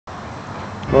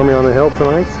Normie on the hill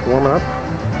tonight, warming up.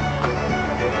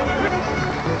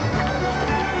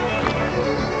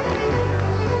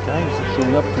 Guys,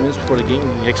 showing up 2 minutes before the game,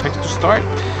 you expect it to start.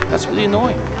 That's really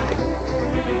annoying.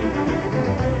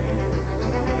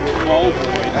 Oh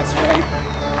boy, that's right.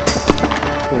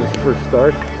 In his first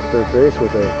start, third base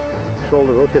with a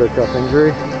shoulder rotator cuff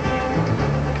injury.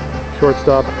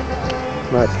 Shortstop,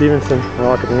 Matt Stevenson,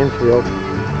 rock at the infield.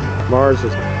 Mars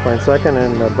is playing second,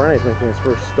 and Brenne's making his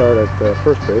first start at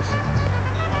first base.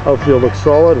 Outfield looks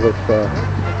solid with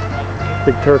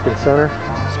Big Turk in center,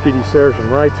 Speedy Serge in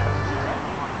right,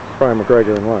 Brian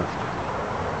McGregor in left.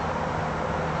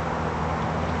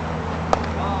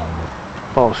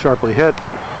 Ball sharply hit.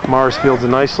 Mars fields it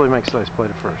nicely, makes a nice play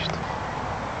to first.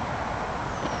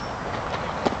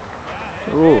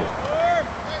 Ooh.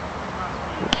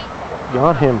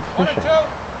 Got him fishing.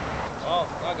 Well,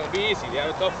 it's not going to be easy. They have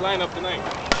a tough lineup tonight.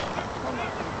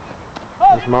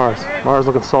 There's Mars. Mars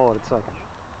looking solid at second.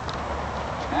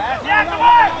 Yeah, come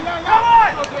on! Come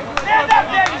on! Stand up,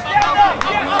 Davey! Stand up!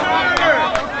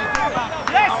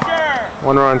 Yes, sir!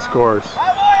 1 run scores.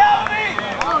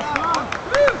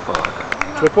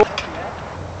 Triple.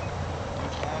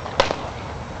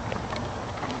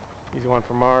 Easy one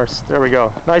for Mars. There we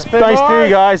go. Nice D,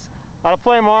 guys. How to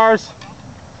play, Mars.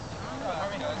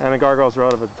 And the Gargoyles are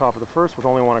out of at the top of the first with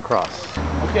only 1 across.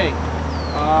 Okay.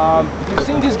 We've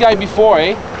seen this guy before,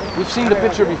 eh? We've seen the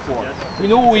pitcher before. We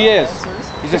know who he is.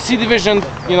 He's a C Division,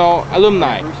 you know,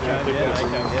 alumni.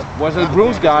 Was a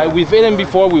Bruins guy. We've hit him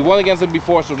before. We won against him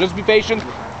before. So just be patient.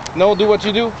 No, do what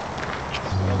you do.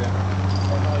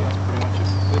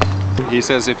 He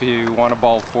says if you want a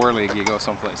ball 4 league, you go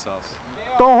someplace else.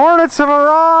 The Hornets have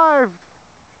arrived!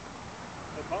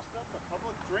 They bust up the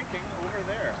public drinking over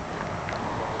there.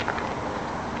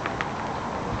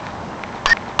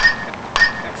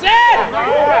 That's it!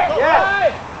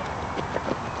 Yeah!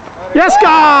 Yes,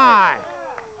 guy!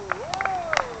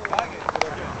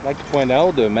 I'd like to point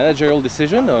out the managerial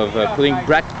decision of putting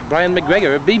Brian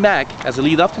McGregor, B-Mac, as a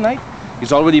lead-off tonight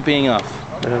is already paying off.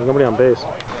 And nobody on base.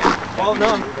 Well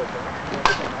done.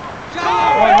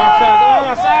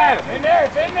 In there,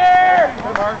 it's in there!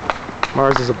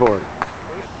 Mars is aboard.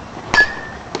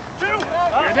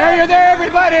 You're there,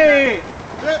 everybody!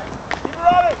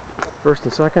 First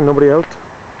and second, nobody out.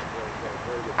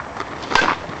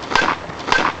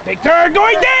 Big turn,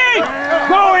 going deep!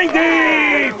 Going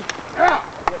deep!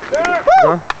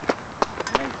 John?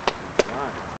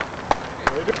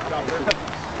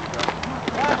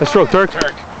 Nice stroke, Turk.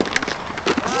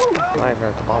 Nightmare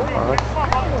at the ballpark.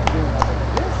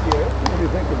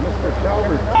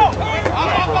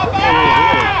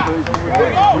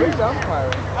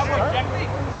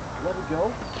 Let it go.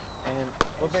 And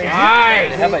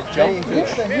Nice! How about jump? they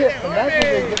hit the hit, and that's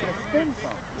where they get the spin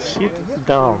from. Sheet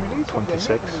down,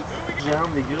 26. Down,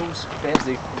 they get those fans,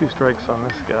 they 2 strikes on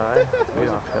this guy. Way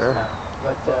off hitter.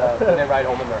 but when they ride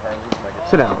home in their Harleys,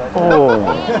 Sit down. Oh,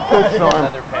 good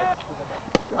son.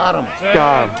 got him.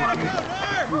 God.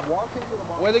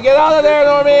 Way to get out of there,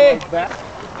 Normie!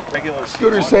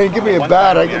 Scooter's saying, give me a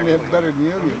bat, I can hit better than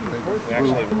you.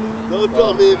 Don't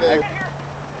tell me, man.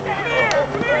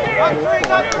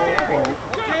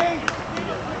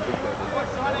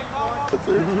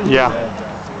 Yeah.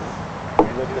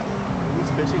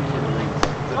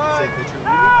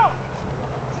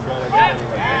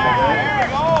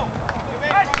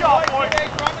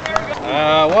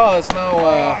 Well, it's now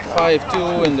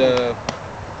 5-2 in the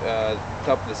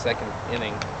top of the second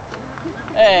inning.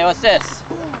 Hey, what's this?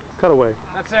 Cut away.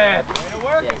 That's it! Yeah.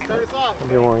 Start us off! What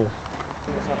do you want?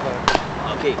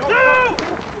 Okay.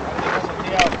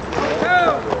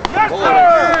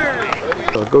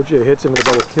 So Goji hits him with a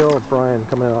double kill. Brian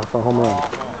coming off a home run.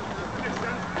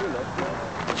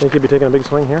 Think he'd be taking a big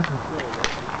swing here?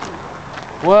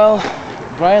 Well,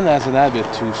 Brian has an habit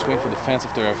to swing for the fence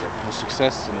after his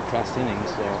success in the past innings,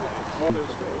 so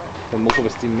and most of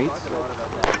his teammates.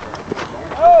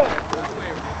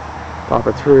 Top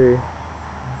of 3.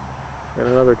 Got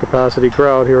another capacity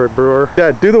crowd here at Brewer.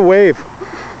 Yeah, do the wave.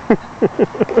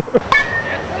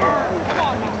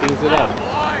 Cleans it up.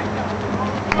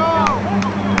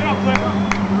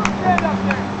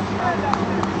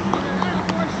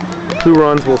 2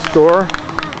 runs will score.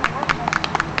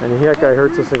 And that guy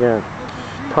hurts us again.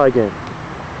 Tie game.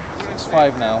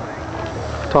 6-5 now.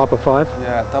 Top of 5?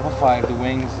 Yeah, top of 5. The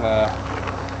Wings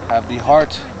have the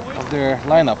heart of their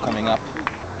lineup coming up.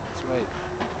 That's right.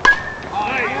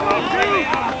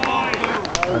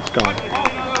 That's gone.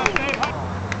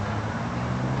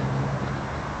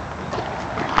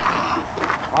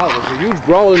 Wow, there's a huge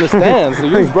brawl in the stands.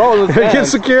 Get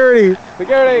security.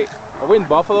 Security. A win,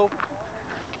 Buffalo.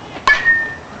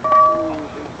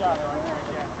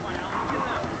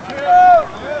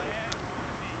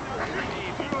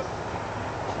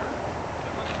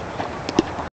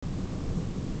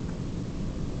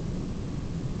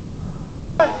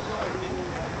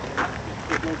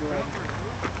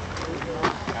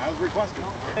 As requested.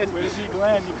 Way to see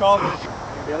Glenn, you called it.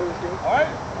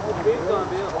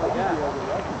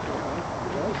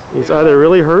 He's either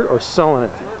really hurt or selling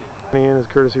it. And his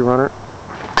courtesy runner.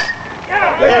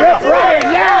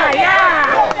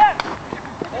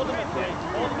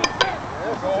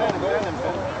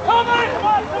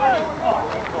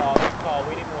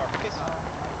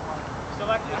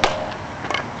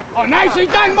 Oh, nicely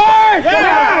done, Mark!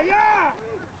 Yeah, yeah!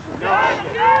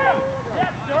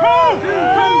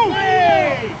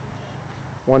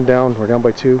 One down, we're down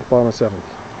by 2, bottom of 7th.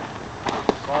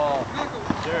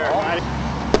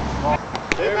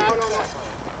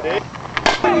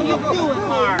 What are you doing,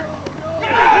 Mark?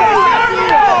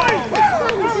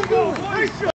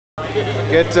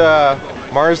 Get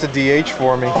Mars the DH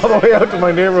for me. All the way out to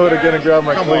my neighborhood again and grab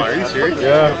my cleats. Are you serious?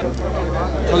 Yeah.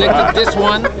 Collected this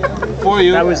one for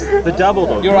you. That was the double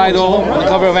though. Your idol on the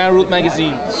cover of En Route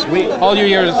magazine. Sweet. All your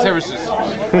years of services.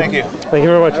 Thank you. Thank you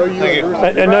very much. Thank you.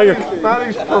 And now you're...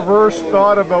 Matty's perverse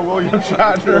thought about William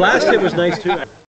Shatner. The last hit was nice too.